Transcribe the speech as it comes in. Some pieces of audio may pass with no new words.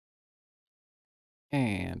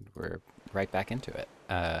And we're right back into it.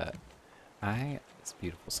 It's a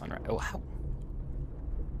beautiful sunrise. Oh, wow.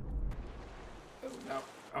 Oh, no.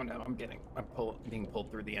 Oh, no. Being pulled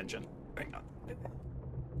through the engine. Hang on.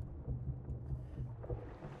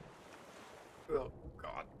 Oh,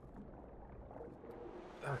 God.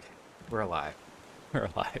 Okay. We're alive. We're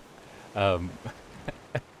alive. Um,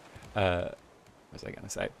 what was I going to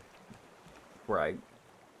say? Where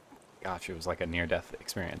gosh, it was like a near death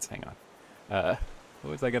experience. Hang on. What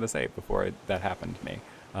was I going to say before that happened to me?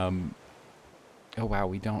 Um, oh, wow.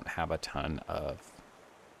 We don't have a ton of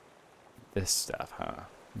this stuff, huh?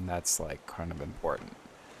 And that's like kind of important.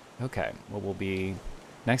 Okay, well,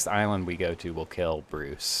 next island we go to, we'll kill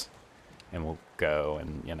Bruce, and we'll go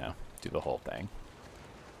and, do the whole thing.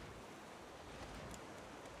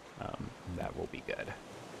 That will be good.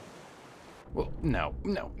 Well, no,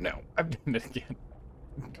 no, no. I've done it again.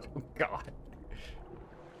 Oh, God.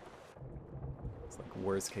 It's like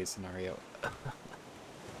worst case scenario.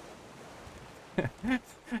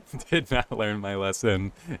 Did not learn my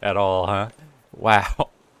lesson at all, huh? Wow.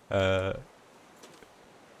 Uh,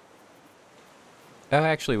 oh,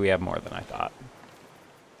 actually, we have more than I thought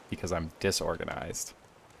because I'm disorganized.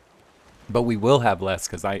 But we will have less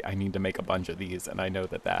because I need to make a bunch of these, and I know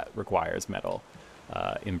that that requires metal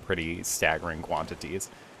in pretty staggering quantities,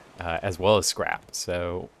 as well as scrap.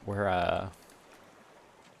 So we'll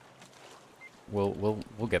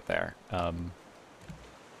get there.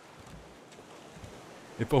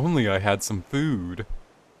 If only I had some food.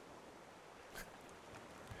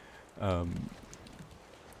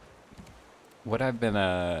 What I've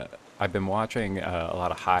been watching a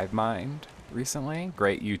lot of Hive Mind recently.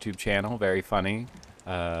 Great YouTube channel, very funny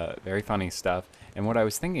stuff. And what I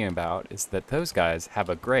was thinking about is that those guys have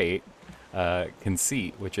a great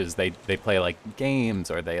conceit, which is they play like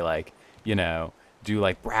games or they like do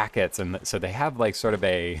like brackets, and so they have like sort of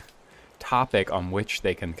a topic on which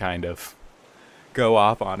they can kind of go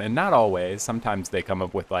off on, and not always. Sometimes they come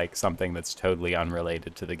up with like something that's totally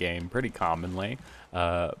unrelated to the game, pretty commonly.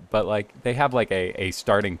 But like they have like a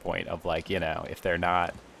starting point of like if they're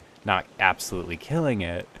not absolutely killing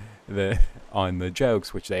it the on the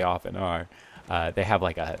jokes, which they often are, they have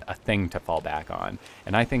like a thing to fall back on.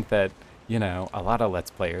 And I think that a lot of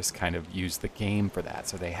Let's Players kind of use the game for that.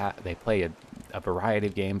 So they play a variety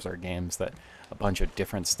of games or games that a bunch of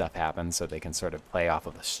different stuff happens, so they can sort of play off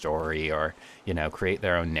of a story or create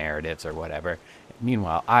their own narratives or whatever.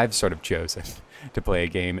 Meanwhile, I've sort of chosen to play a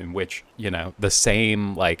game in which the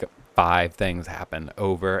same like five things happen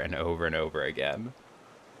over and over and over again,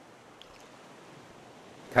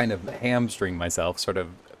 kind of hamstring myself, sort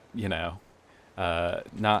of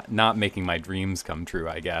not making my dreams come true,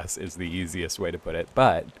 I guess, is the easiest way to put it.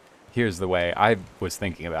 But here's the way I was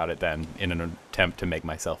thinking about it then, in an attempt to make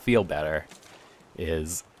myself feel better,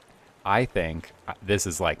 is I think this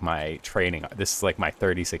is like my training. This is like my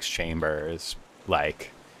 36 chambers,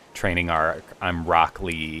 like training arc. I'm Rock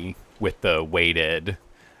Lee with the weighted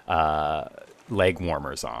leg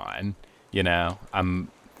warmers on.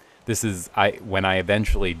 This is when I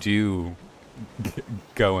eventually do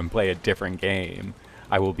go and play a different game,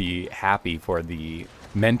 I will be happy for the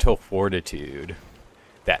mental fortitude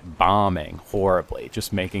that bombing horribly,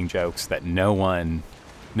 just making jokes that no one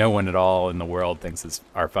at all in the world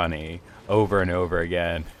are funny over and over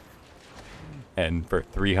again, and for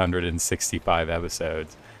 365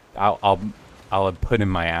 episodes, I'll have put in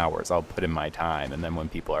my hours, I'll put in my time, and then when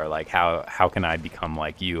people are like, how can I become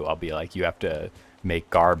like you? I'll be like, you have to make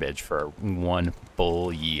garbage for 1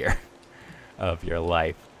 full year of your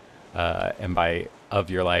life, and by of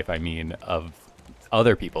your life I mean of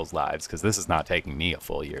other people's lives, because this is not taking me a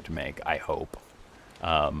full year to make, I hope.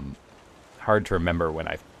 Hard to remember when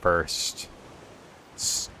I first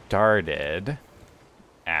started,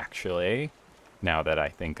 actually, now that I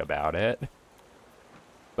think about it.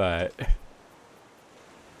 But,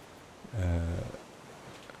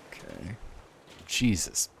 okay.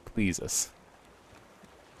 Jesus, please us.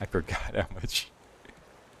 I forgot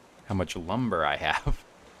how much lumber I have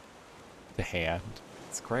to hand.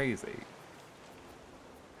 It's crazy.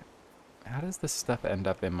 How does this stuff end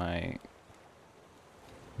up in my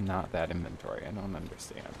not that inventory? I don't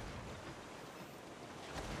understand.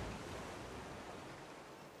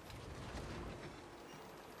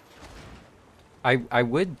 I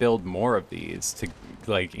would build more of these to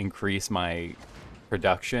like increase my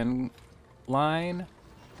production line,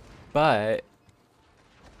 but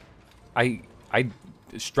I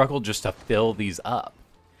struggle just to fill these up.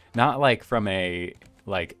 Not like from a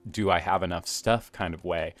like do I have enough stuff kind of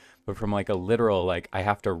way, but from like a literal like I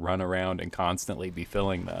have to run around and constantly be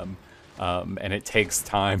filling them. and it takes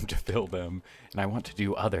time to fill them, and I want to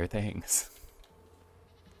do other things.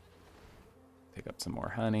 Pick up some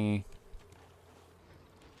more honey.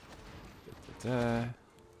 Da-da-da.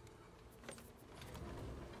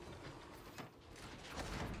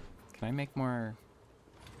 Can I make more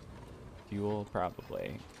fuel?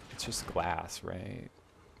 Probably. It's just glass, right?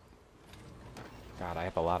 God, I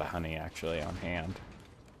have a lot of honey actually on hand.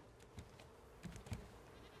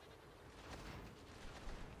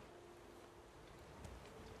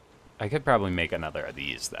 I could probably make another of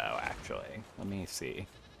these though, actually. Let me see.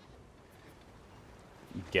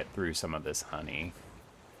 Get through some of this honey.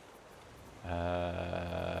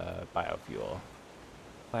 Biofuel.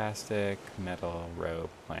 Plastic, metal, rope,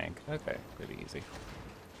 plank. Okay, pretty easy.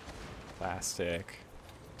 Plastic.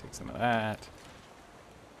 Take some of that.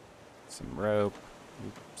 Some rope.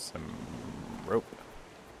 Oops, some rope.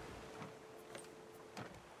 I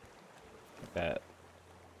bet.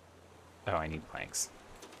 Oh, I need planks.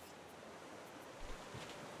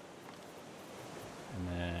 And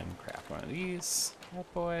then craft one of these bad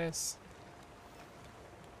boys.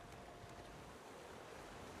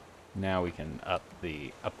 Now we can up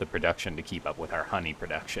the production to keep up with our honey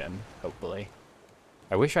production, hopefully.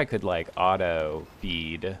 I wish I could like auto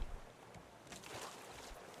feed.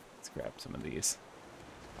 Let's grab some of these.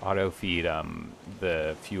 Auto feed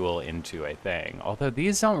the fuel into a thing. Although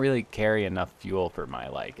these don't really carry enough fuel for my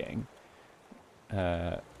liking.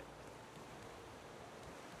 They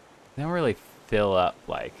don't really fill up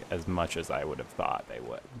like as much as I would have thought they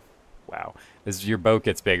would. Wow. As your boat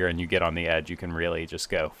gets bigger and you get on the edge, you can really just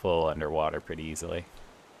go full underwater pretty easily.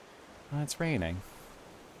 Oh, it's raining.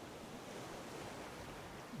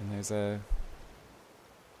 And there's a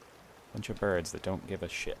bunch of birds that don't give a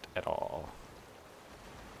shit at all.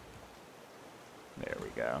 There we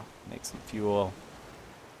go. Make some fuel.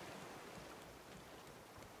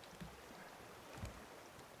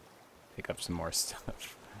 Pick up some more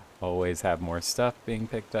stuff. Always have more stuff being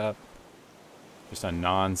picked up. Just a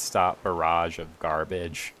non-stop barrage of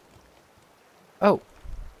garbage. Oh!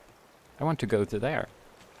 I want to go to there.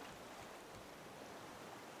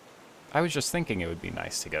 I was just thinking it would be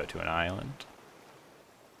nice to go to an island.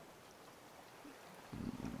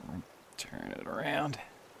 Turn it around.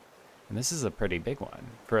 And this is a pretty big one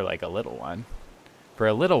for like a little one. For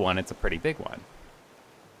a little one, it's a pretty big one.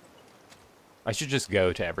 I should just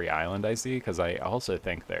go to every island I see, because I also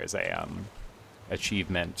think there's a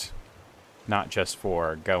achievement, not just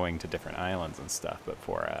for going to different islands and stuff, but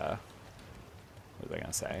for what was I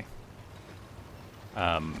gonna say?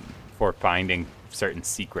 For finding certain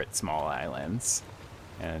secret small islands,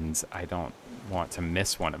 and I don't want to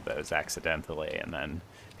miss one of those accidentally, and then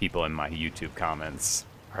people in my YouTube comments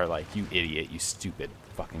are like, "You idiot, you stupid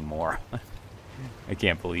fucking moron. I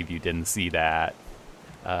can't believe you didn't see that."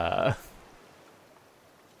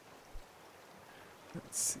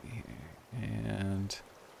 Let's see here. And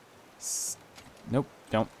nope,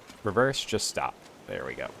 don't reverse, just stop. There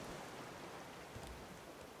we go.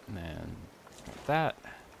 And then like that.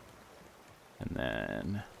 And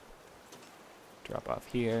then drop off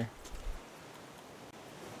here.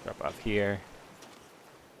 Drop off here.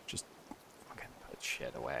 Just fucking put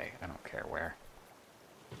shit away. I don't care where.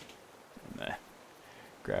 And then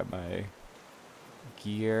grab my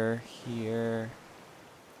gear here.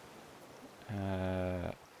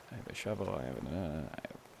 I have a shovel, I have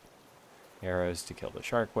arrows to kill the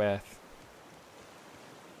shark with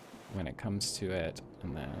when it comes to it,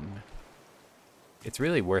 and then it's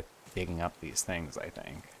really worth digging up these things, I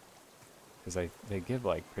think, because they give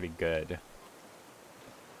like pretty good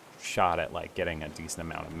shot at like getting a decent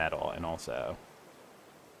amount of metal, and also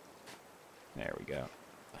there we go.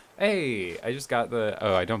 Hey, I just got the...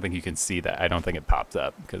 Oh, I don't think you can see that. I don't think it pops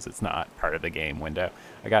up because it's not part of the game window.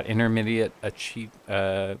 I got intermediate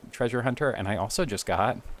treasure hunter, and I also just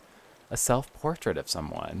got a self-portrait of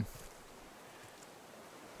someone.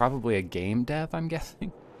 Probably a game dev, I'm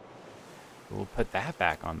guessing. We'll put that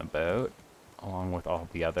back on the boat, along with all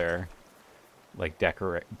the other like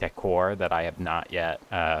decor that I have not yet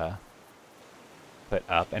put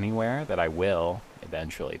up anywhere, that I will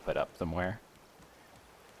eventually put up somewhere.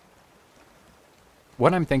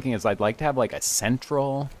 What I'm thinking is I'd like to have like a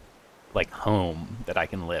central like home that I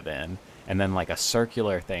can live in, and then like a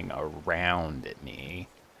circular thing around me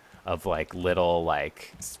of like little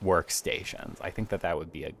like workstations. I think that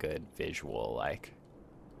would be a good visual, like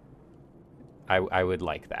I would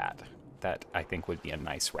like that. That I think would be a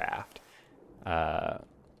nice raft.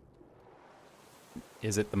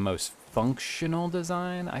 Is it the most functional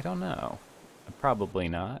design? I don't know. Probably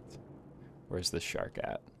not. Where's the shark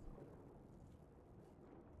at?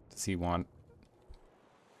 Does he want...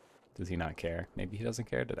 Does he not care? Maybe he doesn't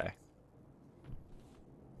care today.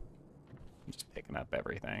 I'm just picking up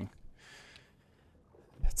everything.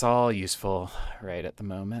 It's all useful right at the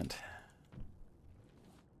moment.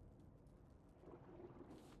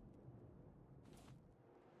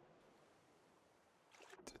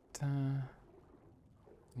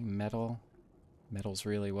 Metal. Metal's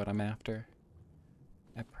really what I'm after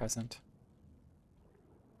at present.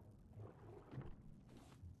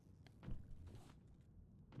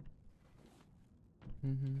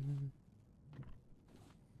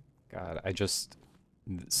 God,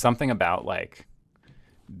 something about like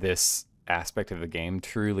this aspect of the game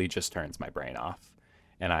truly just turns my brain off.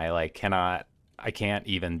 And I can't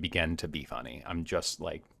even begin to be funny. I'm just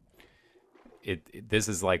like, this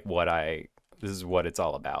is like this is what it's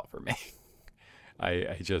all about for me.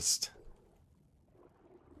 I just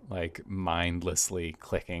like mindlessly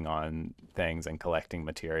clicking on things and collecting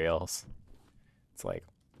materials. It's like,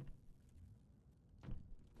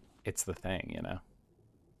 it's the thing, you know?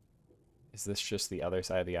 Is this just the other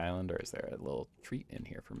side of the island, or is there a little treat in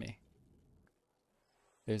here for me?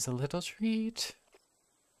 There's a little treat.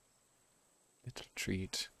 Little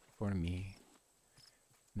treat for me.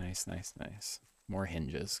 Nice, nice, nice. More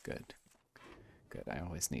hinges. Good. Good. I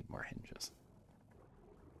always need more hinges.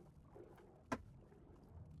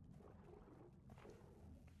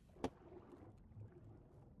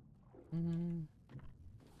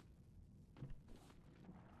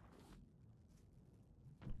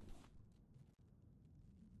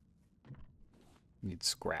 Need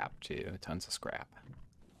scrap too. Tons of scrap.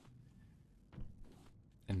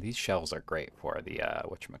 And these shells are great for the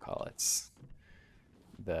whatchamacallits.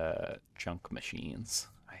 The junk machines.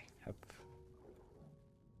 I have.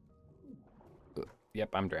 Yep,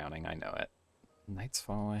 I'm drowning. I know it. Night's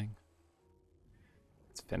falling.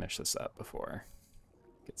 Let's finish this up before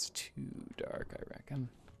it gets too dark, I reckon.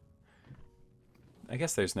 I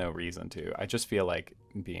guess there's no reason to. I just feel like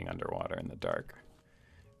being underwater in the dark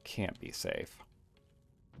can't be safe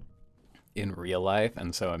in real life,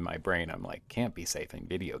 and so in my brain I'm like, can't be safe in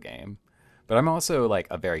video game. But I'm also like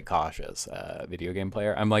a very cautious video game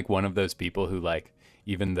player. I'm like one of those people who like,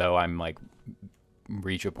 even though I'm like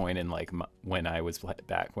reach a point in like when I was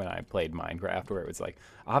back when I played Minecraft where it was like,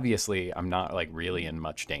 obviously I'm not like really in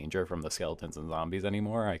much danger from the skeletons and zombies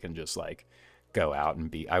anymore. I can just like go out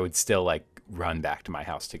and I would still like run back to my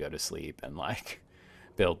house to go to sleep and like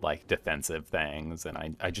build like defensive things,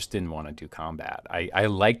 and I just didn't want to do combat. I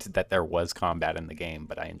liked that there was combat in the game,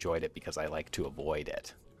 but I enjoyed it because I like to avoid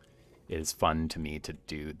it. It is fun to me to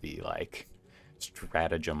do the like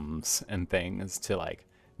stratagems and things to like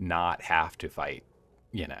not have to fight,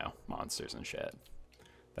 you know, monsters and shit.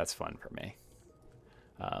 That's fun for me.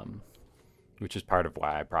 Which is part of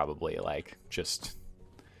why I probably like just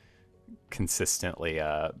consistently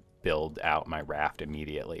build out my raft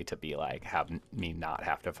immediately to be like, have me not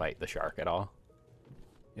have to fight the shark at all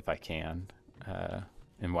if I can,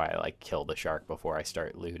 and why I like kill the shark before I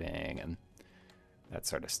start looting and that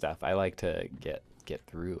sort of stuff. I like to get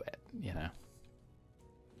through it, you know.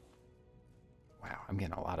 Wow, I'm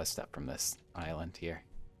getting a lot of stuff from this island here.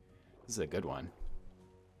 This is a good one.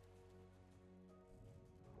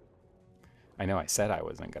 I know I said I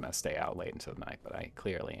wasn't gonna stay out late into the night, but I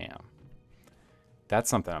clearly am. That's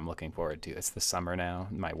something I'm looking forward to. It's the summer now.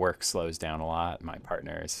 My work slows down a lot. My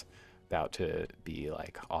partner's about to be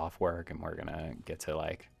like off work, and we're gonna get to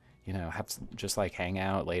like, you know, have just like hang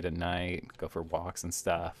out late at night, go for walks and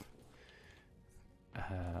stuff.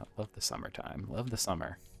 Love the summertime. Love the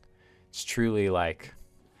summer. It's truly like,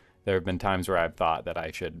 there have been times where I've thought that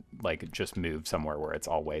I should like just move somewhere where it's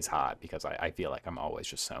always hot, because I feel like I'm always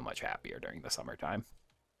just so much happier during the summertime.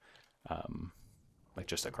 Like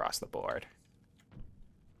just across the board.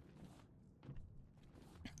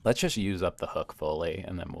 Let's just use up the hook fully,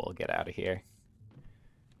 and then we'll get out of here.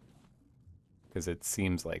 Because it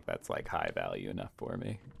seems like that's like high value enough for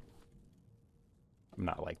me. I'm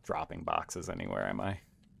not like dropping boxes anywhere, am I? I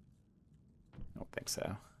don't think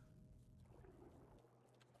so.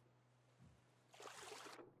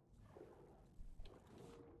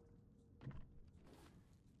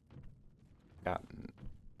 Gotten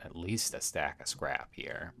at least a stack of scrap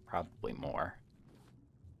here, probably more.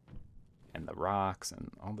 And the rocks and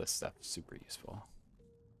all this stuff is super useful.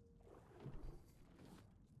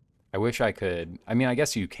 I wish I could. I mean, I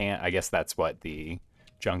guess you can't. I guess that's what the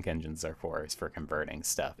junk engines are for, is for converting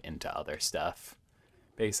stuff into other stuff,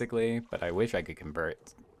 basically. But I wish I could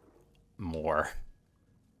convert more,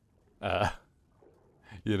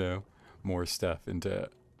 you know, more stuff into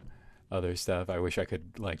other stuff. I wish I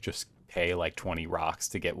could like just pay like 20 rocks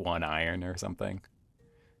to get 1 iron or something.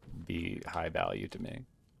 Be high value to me.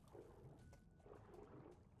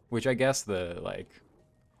 Which I guess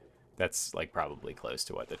that's like probably close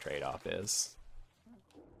to what the trade-off is.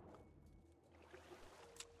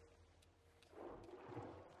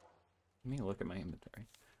 Let me look at my inventory.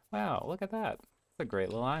 Wow, look at that. It's a great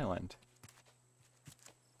little island.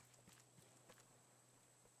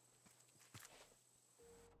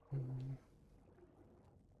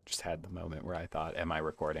 Just had the moment where I thought, am I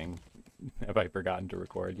recording? Have I forgotten to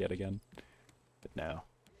record yet again? But no.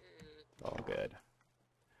 All good.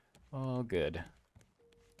 All good.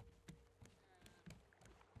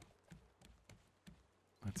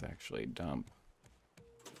 Let's actually dump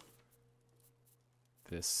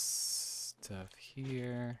this stuff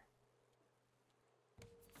here.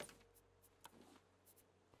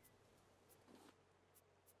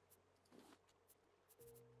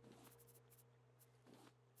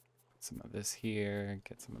 Put some of this here,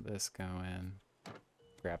 get some of this going.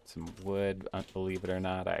 Grab some wood. Believe it or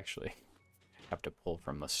not, I actually have to pull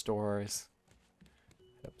from the stores.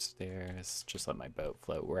 Upstairs. Just let my boat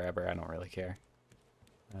float wherever. I don't really care.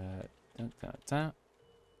 Dun, dun, dun.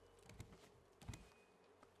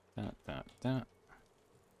 Dun, dun, dun.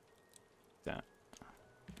 Dun.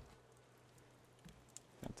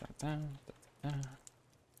 Dun, dun, dun, dun, dun.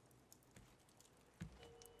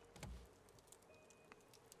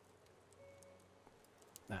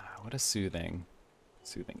 What a soothing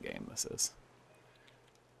game this is.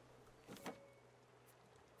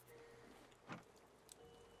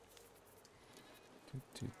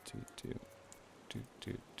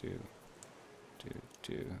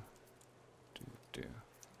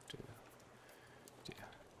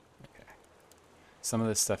 Okay. Some of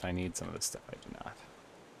this stuff I need, some of this stuff I do not.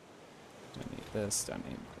 Don't need this, don't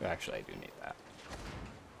need... Actually, I do need that.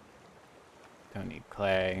 Don't need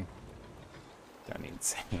clay. Don't need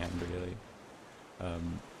sand, really.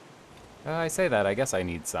 I say that, I guess I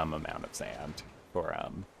need some amount of sand for,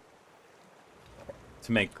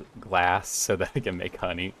 to make glass so that I can make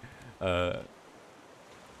honey.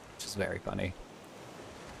 Which is very funny.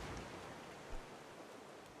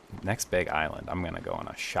 Next big island, I'm gonna go on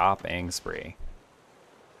a shopping spree.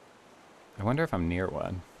 I wonder if I'm near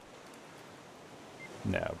one.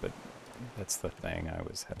 No, but that's the thing I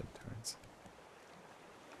was headed towards.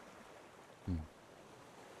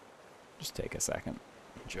 Just take a second.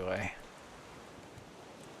 Enjoy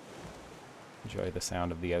the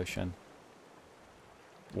sound of the ocean.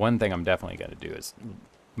 One thing I'm definitely going to do is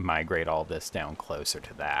migrate all this down closer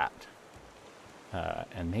to that.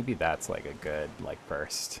 And maybe that's like a good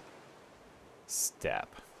first step.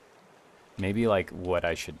 Maybe like what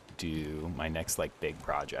I should do, my next big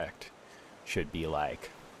project should be I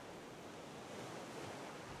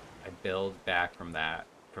build back from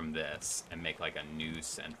this and make a new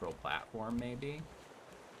central platform, maybe.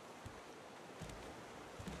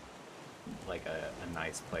 Like a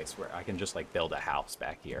nice place where I can just build a house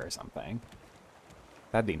back here or something.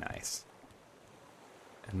 That'd be nice.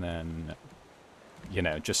 And then,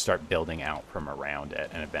 just start building out from around it,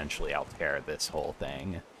 and eventually I'll tear this whole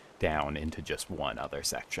thing down into just one other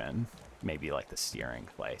section. Maybe the steering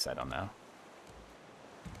place, I don't know.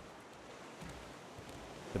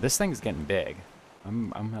 But this thing's getting big.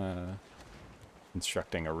 I'm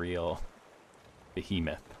constructing a real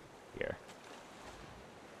behemoth here.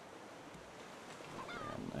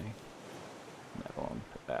 Grab my metal and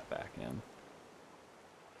put that back in.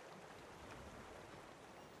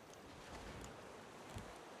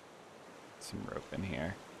 Some rope in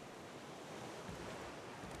here.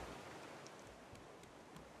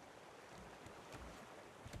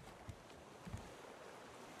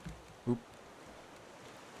 Oop.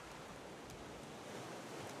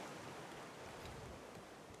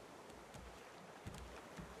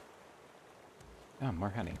 Oh, more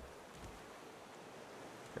honey.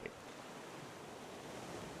 Great.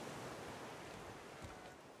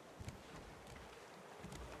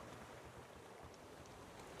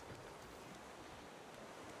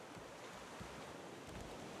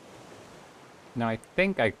 Now, I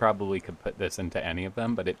think I probably could put this into any of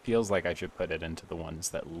them, but it feels like I should put it into the ones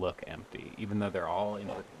that look empty, even though they're all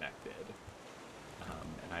interconnected.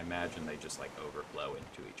 And I imagine they just overflow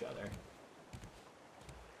into each other.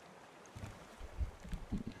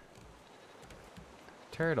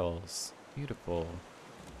 Turtles. Beautiful.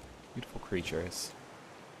 Beautiful creatures.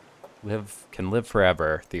 Can live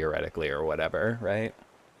forever, theoretically, or whatever, right?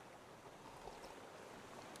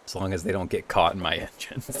 As long as they don't get caught in my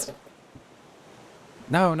engines.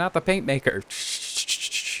 No, not the paint maker.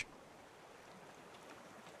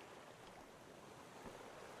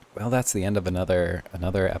 Well, that's the end of another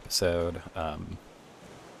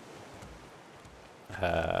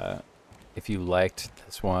if you liked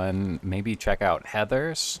this one, maybe check out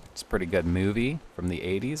Heathers. It's a pretty good movie from the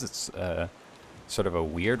 80s. It's sort of a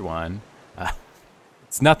weird one.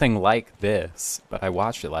 It's nothing like this, but I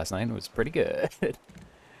watched it last night and it was pretty good.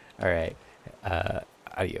 All right.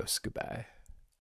 Adios. Goodbye.